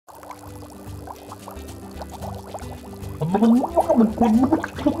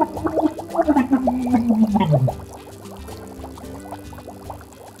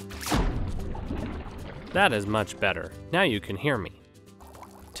That is much better. Now you can hear me.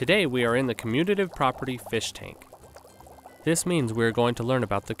 Today we are in the Commutative Property Fish Tank. This means we're going to learn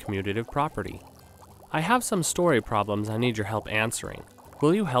about the commutative property. I have some story problems I need your help answering.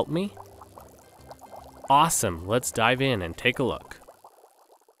 Will you help me? Awesome, let's dive in and take a look.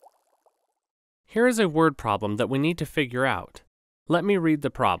 Here is a word problem that we need to figure out. Let me read the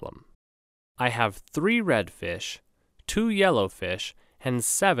problem. I have 3 red fish, 2 yellow fish, and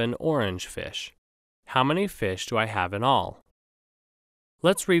 7 orange fish. How many fish do I have in all?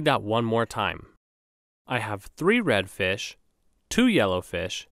 Let's read that one more time. I have 3 red fish, 2 yellow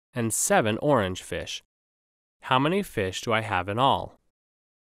fish, and 7 orange fish. How many fish do I have in all?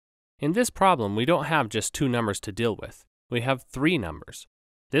 In this problem, we don't have just 2 numbers to deal with. We have 3 numbers.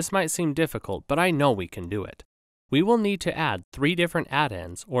 This might seem difficult, but I know we can do it. We will need to add 3 different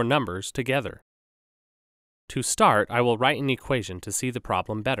addends or numbers together. To start, I will write an equation to see the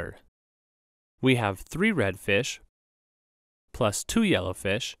problem better. We have 3 red fish plus 2 yellow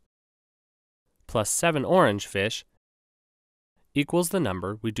fish plus 7 orange fish equals the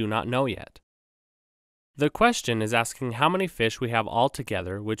number we do not know yet. The question is asking how many fish we have all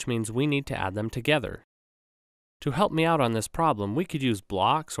together, which means we need to add them together. To help me out on this problem, we could use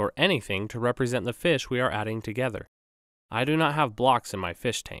blocks or anything to represent the fish we are adding together. I do not have blocks in my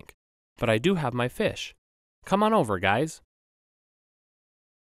fish tank, but I do have my fish. Come on over, guys.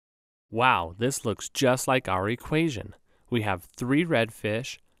 Wow, this looks just like our equation. We have 3 red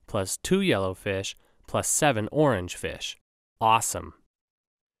fish plus 2 yellow fish plus 7 orange fish. Awesome.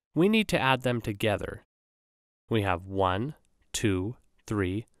 We need to add them together. We have 1, 2,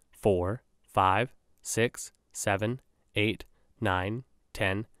 3, 4, 5, 6, 7, 8, 9,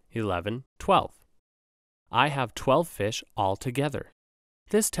 10, 11, 12. I have 12 fish all together.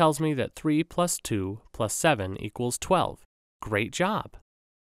 This tells me that 3 plus 2 plus 7 equals 12. Great job!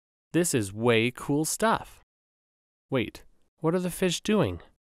 This is way cool stuff. Wait, what are the fish doing?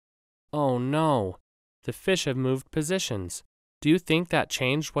 Oh no, the fish have moved positions. Do you think that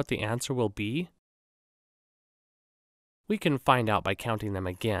changed what the answer will be? We can find out by counting them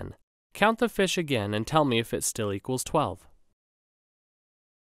again. Count the fish again and tell me if it still equals 12.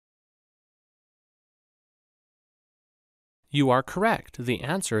 You are correct. The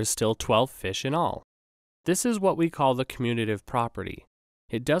answer is still 12 fish in all. This is what we call the commutative property.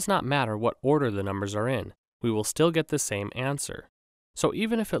 It does not matter what order the numbers are in. We will still get the same answer. So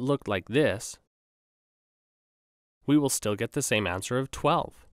even if it looked like this, we will still get the same answer of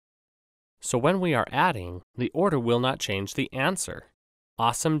 12. So when we are adding, the order will not change the answer.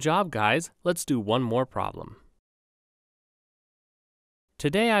 Awesome job, guys! Let's do one more problem.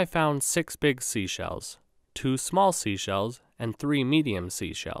 Today I found 6 big seashells, 2 small seashells, and 3 medium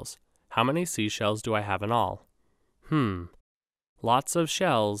seashells. How many seashells do I have in all? Lots of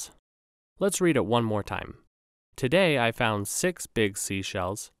shells. Let's read it one more time. Today I found 6 big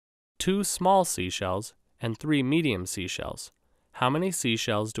seashells, 2 small seashells, and 3 medium seashells. How many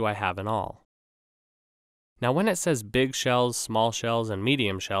seashells do I have in all? Now when it says big shells, small shells, and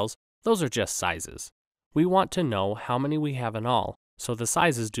medium shells, those are just sizes. We want to know how many we have in all, so the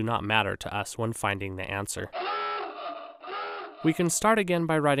sizes do not matter to us when finding the answer. We can start again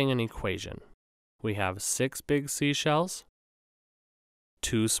by writing an equation. We have 6 big seashells,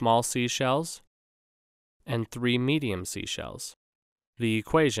 2 small seashells, and 3 medium seashells. The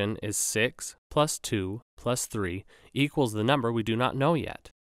equation is 6 plus 2 plus 3 equals the number we do not know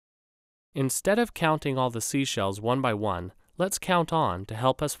yet. Instead of counting all the seashells one by one, let's count on to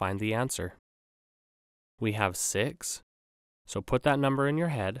help us find the answer. We have 6, so put that number in your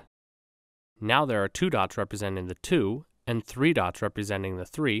head. Now there are 2 dots representing the 2 and 3 dots representing the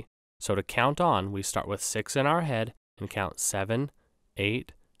 3, so to count on, we start with 6 in our head and count 7,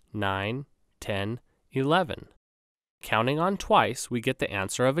 8, 9, 10, 11. Counting on twice, we get the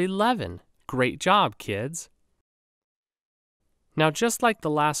answer of 11. Great job, kids! Now, just like the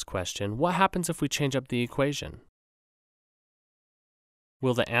last question, what happens if we change up the equation?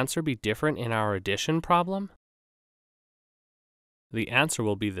 Will the answer be different in our addition problem? The answer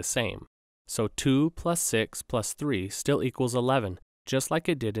will be the same. So 2 plus 6 plus 3 still equals 11, just like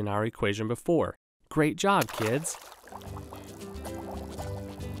it did in our equation before. Great job, kids!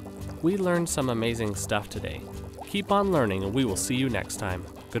 We learned some amazing stuff today. Keep on learning and we will see you next time.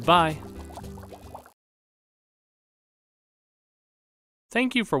 Goodbye!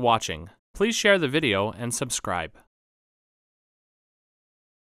 Thank you for watching. Please share the video and subscribe.